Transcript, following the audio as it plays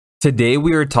Today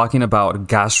we are talking about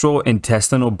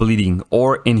gastrointestinal bleeding,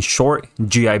 or in short,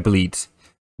 GI bleeds.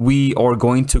 We are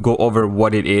going to go over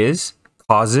what it is,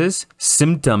 causes,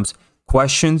 symptoms,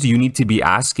 questions you need to be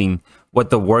asking, what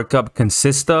the workup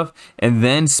consists of, and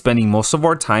then spending most of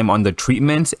our time on the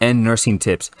treatments and nursing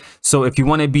tips. So if you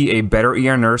want to be a better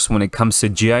ER nurse when it comes to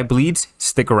GI bleeds,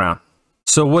 stick around.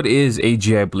 So what is a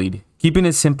GI bleed? Keeping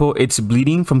it simple, it's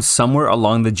bleeding from somewhere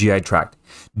along the GI tract.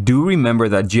 Do remember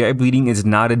that GI bleeding is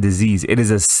not a disease, it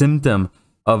is a symptom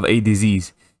of a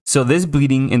disease. So this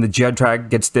bleeding in the GI tract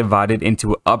gets divided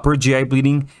into upper GI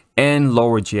bleeding and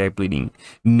lower GI bleeding.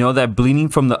 Know that bleeding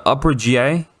from the upper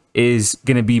GI is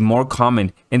going to be more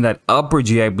common, and that upper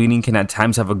GI bleeding can at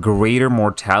times have a greater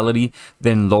mortality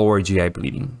than lower GI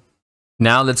bleeding.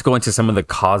 Now let's go into some of the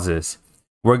causes.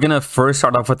 We're going to first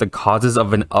start off with the causes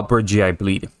of an upper GI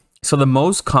bleed. So the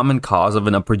most common cause of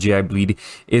an upper GI bleed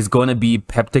is going to be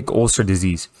peptic ulcer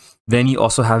disease. Then you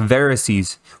also have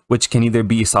varices, which can either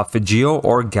be esophageal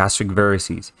or gastric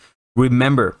varices.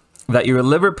 Remember that your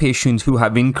liver patients who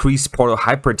have increased portal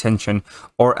hypertension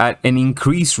are at an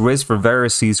increased risk for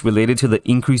varices related to the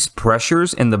increased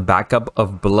pressures and the backup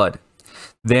of blood.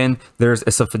 Then there's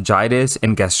esophagitis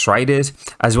and gastritis,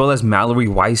 as well as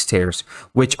Mallory-Weiss tears,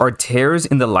 which are tears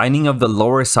in the lining of the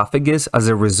lower esophagus as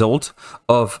a result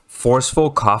of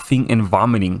forceful coughing and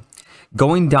vomiting.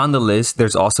 Going down the list,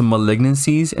 there's also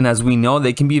malignancies, and as we know,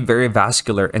 they can be very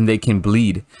vascular and they can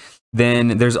bleed.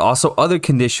 Then there's also other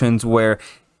conditions where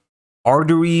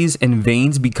arteries and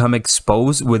veins become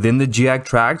exposed within the GI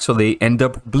tract, so they end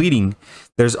up bleeding.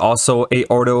 There's also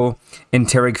aortoenteric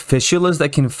fistulas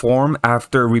that can form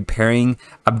after repairing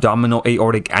abdominal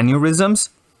aortic aneurysms.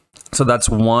 So that's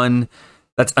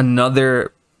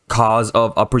another cause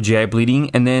of upper GI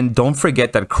bleeding. And then don't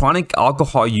forget that chronic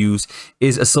alcohol use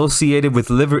is associated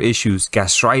with liver issues,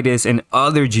 gastritis, and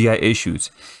other GI issues.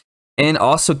 And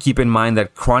also keep in mind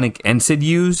that chronic NSAID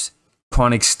use,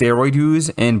 chronic steroid use,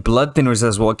 and blood thinners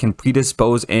as well can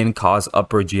predispose and cause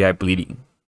upper GI bleeding.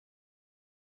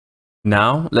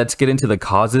 Now, let's get into the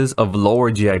causes of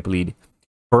lower GI bleed.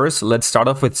 First, let's start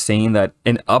off with saying that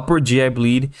an upper GI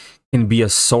bleed can be a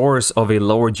source of a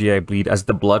lower GI bleed, as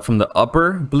the blood from the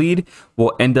upper bleed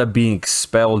will end up being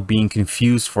expelled, being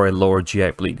confused for a lower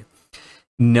GI bleed.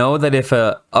 Know that if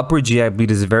an upper GI bleed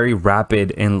is very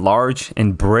rapid and large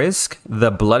and brisk,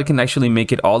 the blood can actually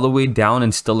make it all the way down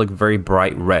and still look very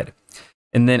bright red.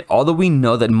 And then although we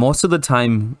know that most of the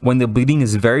time when the bleeding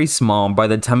is very small, by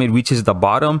the time it reaches the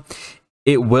bottom,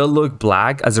 it will look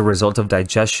black as a result of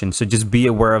digestion. So just be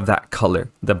aware of that color,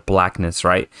 the blackness,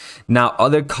 right? Now,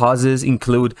 other causes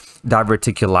include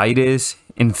diverticulitis,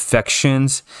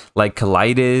 infections like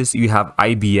colitis, you have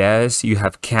IBS, you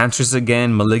have cancers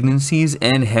again, malignancies,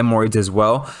 and hemorrhoids as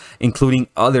well, including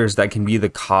others that can be the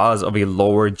cause of a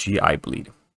lower GI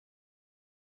bleed.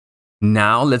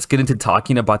 Now let's get into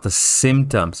talking about the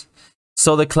symptoms.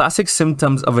 So the classic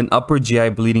symptoms of an upper GI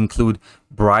bleed include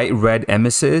bright red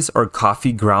emesis or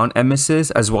coffee ground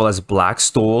emesis, as well as black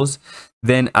stools.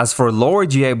 Then as for lower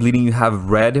GI bleeding, you have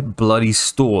red bloody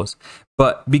stools.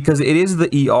 But because it is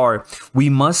the ER, we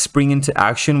must spring into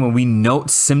action when we note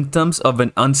symptoms of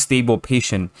an unstable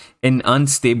patient, an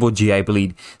unstable GI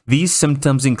bleed. These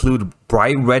symptoms include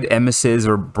bright red emesis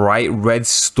or bright red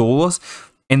stools,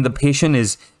 and the patient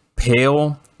is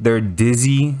pale, they're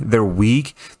dizzy, they're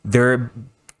weak, they're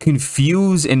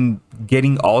confused and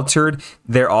getting altered,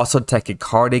 they're also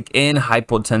tachycardic and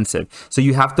hypotensive. So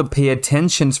you have to pay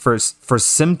attention for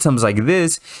symptoms like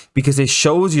this, because it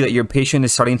shows you that your patient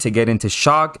is starting to get into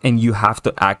shock and you have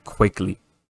to act quickly.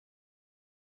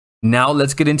 Now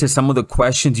let's get into some of the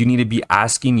questions you need to be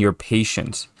asking your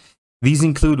patients. These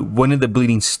include: when did the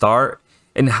bleeding start,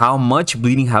 and how much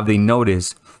bleeding have they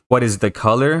noticed? What is the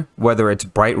color, whether it's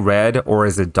bright red or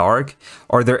is it dark?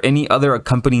 Are there any other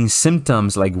accompanying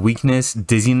symptoms like weakness,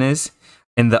 dizziness,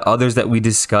 and the others that we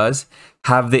discussed?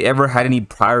 Have they ever had any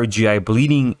prior GI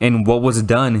bleeding, and what was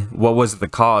done? What was the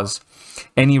cause?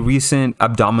 Any recent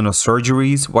abdominal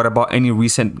surgeries? What about any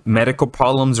recent medical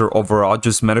problems or overall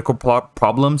just medical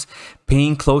problems?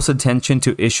 Paying close attention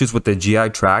to issues with the GI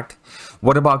tract.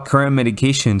 What about current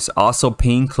medications? Also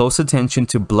paying close attention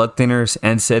to blood thinners,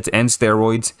 NSAIDs, and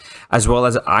steroids, as well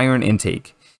as iron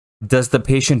intake. Does the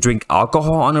patient drink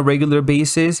alcohol on a regular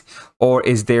basis, or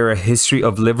is there a history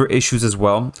of liver issues as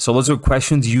well? So those are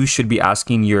questions you should be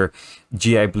asking your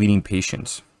GI bleeding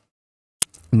patients.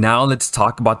 Now let's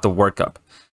talk about the workup.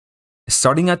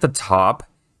 Starting at the top,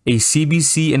 a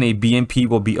CBC and a BMP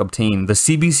will be obtained. The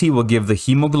CBC will give the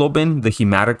hemoglobin, the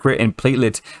hematocrit, and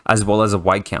platelets, as well as a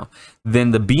white count.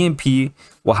 Then the BMP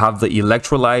will have the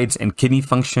electrolytes and kidney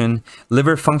function.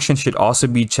 Liver function should also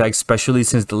be checked, especially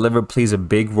since the liver plays a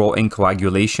big role in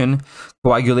coagulation.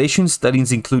 Coagulation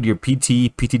studies include your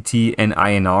PT, PTT, and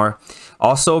INR.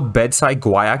 Also, bedside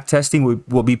guaiac testing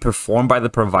will be performed by the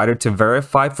provider to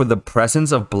verify for the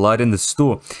presence of blood in the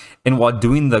stool. And while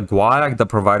doing the guaiac, the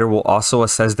provider will also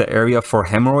assess the area for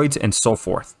hemorrhoids and so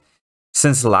forth.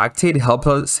 Since lactate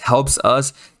helps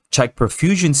us check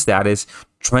perfusion status,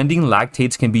 trending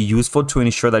lactates can be useful to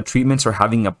ensure that treatments are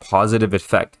having a positive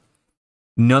effect.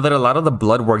 Know that a lot of the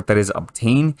blood work that is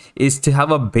obtained is to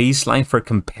have a baseline for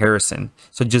comparison,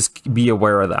 so just be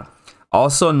aware of that.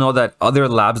 Also know that other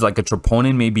labs like a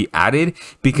troponin may be added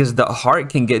because the heart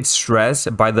can get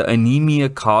stressed by the anemia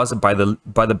caused by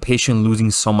the patient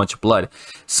losing so much blood.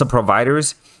 So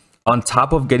providers, on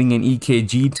top of getting an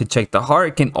EKG to check the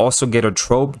heart, can also get a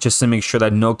trope just to make sure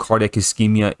that no cardiac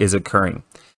ischemia is occurring.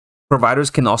 Providers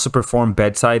can also perform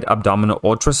bedside abdominal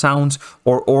ultrasounds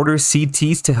or order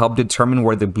CTs to help determine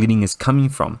where the bleeding is coming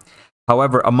from.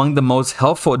 However, among the most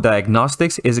helpful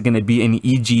diagnostics is going to be an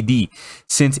EGD,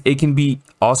 since it can be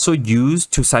also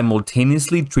used to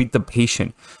simultaneously treat the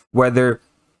patient, whether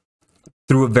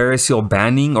through variceal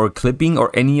banding or clipping or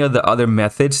any of the other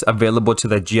methods available to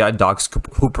the GI docs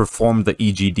who perform the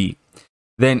EGD.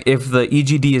 Then if the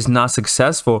EGD is not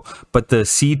successful, but the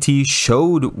CT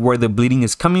showed where the bleeding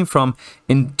is coming from,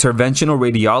 interventional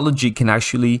radiology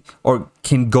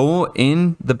can go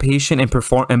in the patient and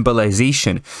perform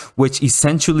embolization, which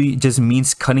essentially just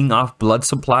means cutting off blood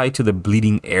supply to the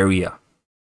bleeding area.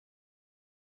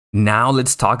 Now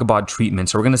let's talk about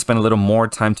treatments. So we're going to spend a little more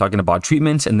time talking about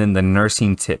treatments and then the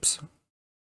nursing tips.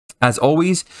 As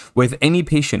always, with any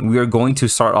patient, we are going to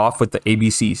start off with the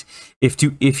ABCs.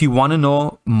 If you want to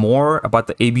know more about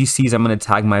the ABCs, I'm going to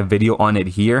tag my video on it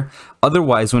here.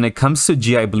 Otherwise, when it comes to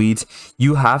GI bleeds,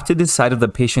 you have to decide if the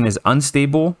patient is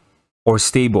unstable or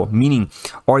stable, meaning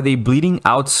are they bleeding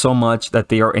out so much that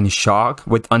they are in shock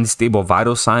with unstable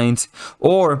vital signs,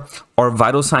 or are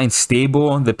vital signs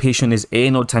stable, the patient is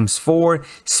ANO times 4,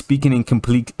 speaking in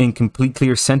complete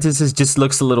clear sentences, just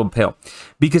looks a little pale.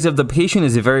 Because if the patient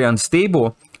is very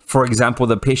unstable, for example,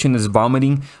 the patient is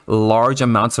vomiting large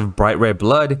amounts of bright red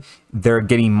blood, they're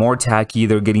getting more tacky,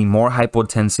 they're getting more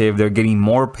hypotensive, they're getting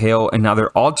more pale, and now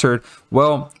they're altered,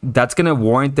 well, that's going to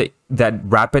warrant that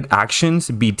rapid actions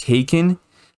be taken,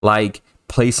 like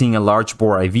placing a large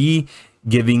bore IV,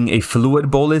 giving a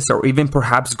fluid bolus, or even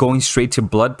perhaps going straight to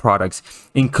blood products,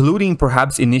 including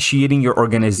perhaps initiating your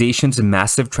organization's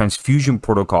massive transfusion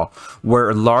protocol,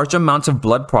 where large amounts of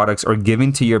blood products are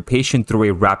given to your patient through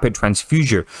a rapid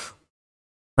transfuser,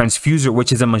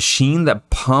 which is a machine that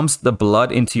pumps the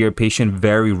blood into your patient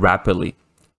very rapidly.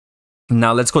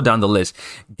 Now let's go down the list.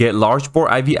 Get large bore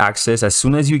IV access as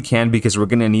soon as you can, because we're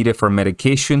going to need it for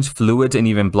medications, fluids, and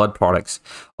even blood products.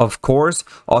 Of course,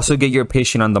 also get your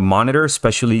patient on the monitor,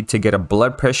 especially to get a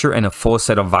blood pressure and a full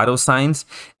set of vital signs.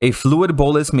 A fluid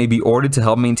bolus may be ordered to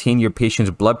help maintain your patient's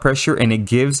blood pressure, and it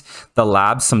gives the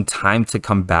lab some time to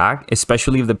come back,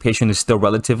 especially if the patient is still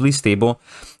relatively stable.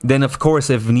 Then, of course,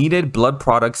 if needed, blood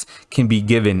products can be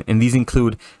given, and these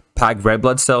include packed red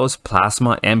blood cells,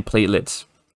 plasma, and platelets.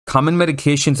 Common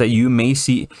medications that you may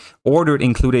see ordered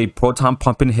include a proton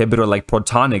pump inhibitor like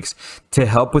Protonix to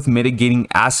help with mitigating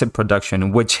acid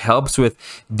production, which helps with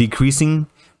decreasing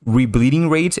rebleeding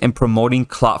rates and promoting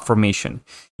clot formation.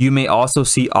 You may also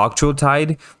see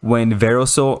octreotide when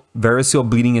variceal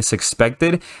bleeding is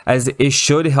expected, as it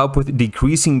should help with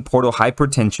decreasing portal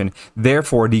hypertension,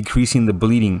 therefore decreasing the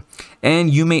bleeding.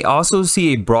 And you may also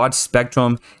see a broad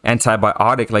spectrum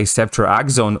antibiotic like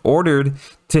ceftriaxone ordered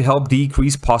to help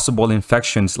decrease possible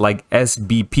infections like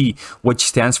SBP, which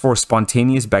stands for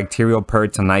spontaneous bacterial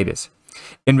peritonitis.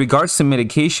 In regards to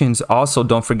medications, also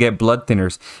don't forget blood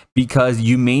thinners, because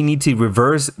you may need to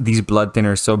reverse these blood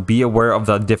thinners, so be aware of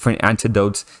the different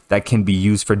antidotes that can be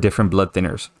used for different blood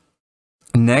thinners.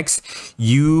 Next,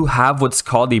 you have what's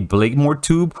called a Blakemore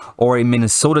tube or a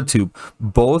Minnesota tube,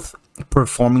 both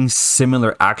performing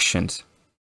similar actions.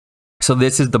 So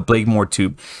this is the Blakemore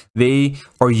tube. They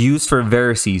are used for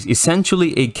varices.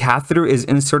 Essentially, a catheter is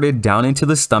inserted down into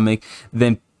the stomach,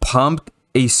 then pumped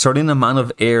a certain amount of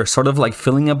air, sort of like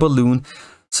filling a balloon,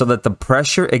 so that the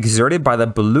pressure exerted by the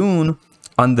balloon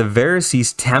on the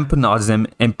varices tamponades them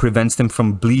and prevents them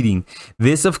from bleeding.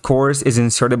 This, of course, is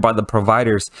inserted by the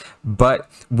providers, but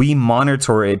we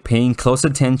monitor it, paying close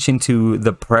attention to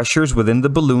the pressures within the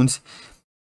balloons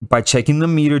by checking the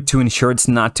meter to ensure it's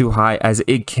not too high, as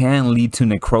it can lead to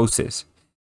necrosis.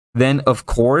 Then, of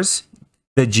course,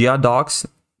 the GI docs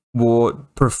will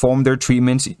perform their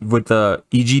treatments with the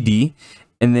EGD,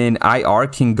 and then IR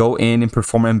can go in and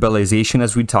perform embolization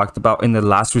as we talked about, and the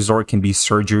last resort can be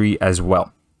surgery as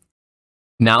well.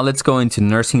 Now let's go into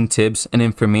nursing tips and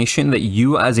information that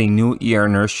you as a new ER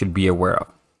nurse should be aware of.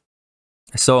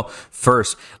 So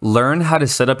first, learn how to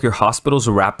set up your hospital's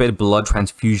rapid blood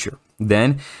transfusion.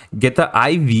 Then get the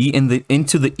IV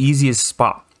into the easiest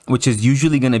spot, which is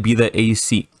usually going to be the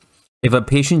AC. If a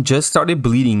patient just started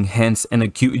bleeding, hence an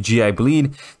acute GI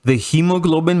bleed, the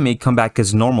hemoglobin may come back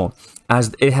as normal,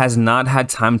 as it has not had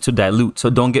time to dilute.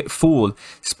 So don't get fooled,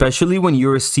 especially when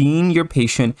you're seeing your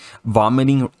patient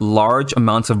vomiting large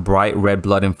amounts of bright red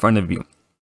blood in front of you.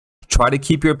 Try to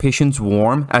keep your patients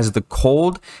warm, as the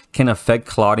cold can affect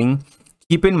clotting.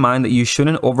 Keep in mind that you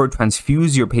shouldn't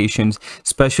over-transfuse your patients,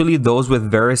 especially those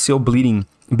with variceal bleeding,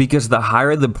 because the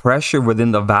higher the pressure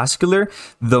within the vascular,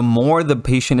 the more the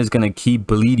patient is going to keep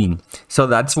bleeding. So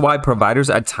that's why providers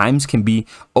at times can be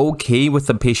okay with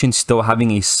the patient still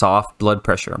having a soft blood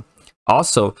pressure.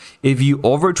 Also, if you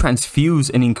over-transfuse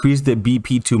and increase the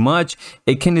BP too much,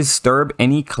 it can disturb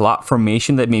any clot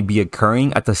formation that may be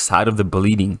occurring at the site of the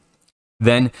bleeding.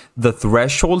 Then the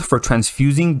threshold for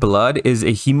transfusing blood is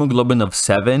a hemoglobin of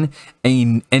 7,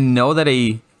 and know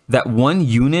that 1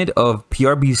 unit of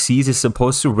PRBCs is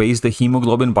supposed to raise the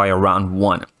hemoglobin by around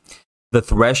 1. The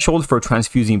threshold for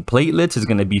transfusing platelets is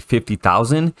going to be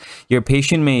 50,000. Your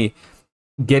patient may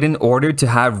get an order to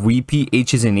have repeat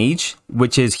H's and H,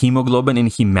 which is hemoglobin and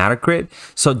hematocrit.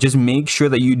 So just make sure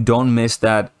that you don't miss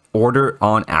that order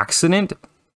on accident.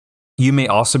 You may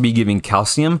also be giving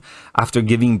calcium after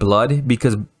giving blood,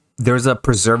 because there's a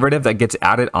preservative that gets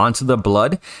added onto the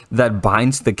blood that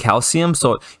binds the calcium.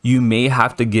 So you may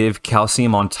have to give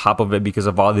calcium on top of it because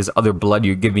of all this other blood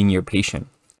you're giving your patient.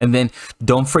 And then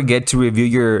don't forget to review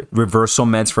your reversal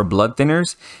meds for blood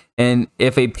thinners. And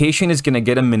if a patient is going to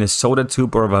get a Minnesota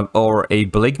tube or a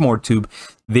Blakemore tube,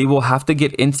 they will have to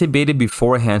get intubated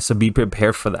beforehand, so be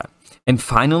prepared for that. And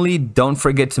finally, don't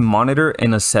forget to monitor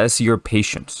and assess your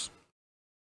patients.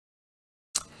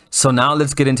 So now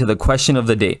let's get into the question of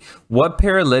the day. What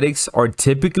paralytics are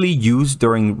typically used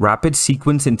during rapid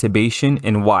sequence intubation,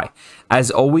 and why?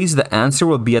 As always, the answer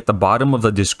will be at the bottom of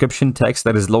the description text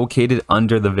that is located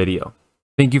under the video.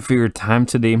 Thank you for your time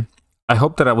today. I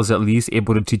hope that I was at least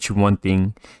able to teach you one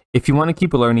thing. If you want to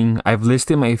keep learning, I've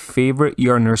listed my favorite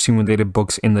ER nursing related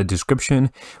books in the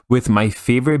description, with my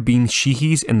favorite being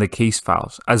Sheehy's and the Case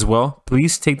Files. As well,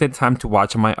 please take the time to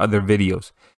watch my other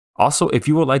videos. Also, if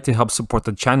you would like to help support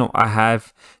the channel, I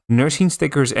have nursing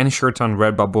stickers and shirts on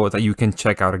Redbubble that you can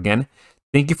check out again.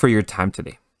 Thank you for your time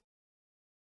today.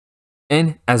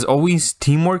 And as always,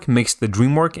 teamwork makes the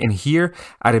dream work, and here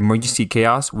at Emergency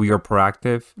Chaos, we are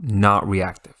proactive, not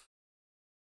reactive.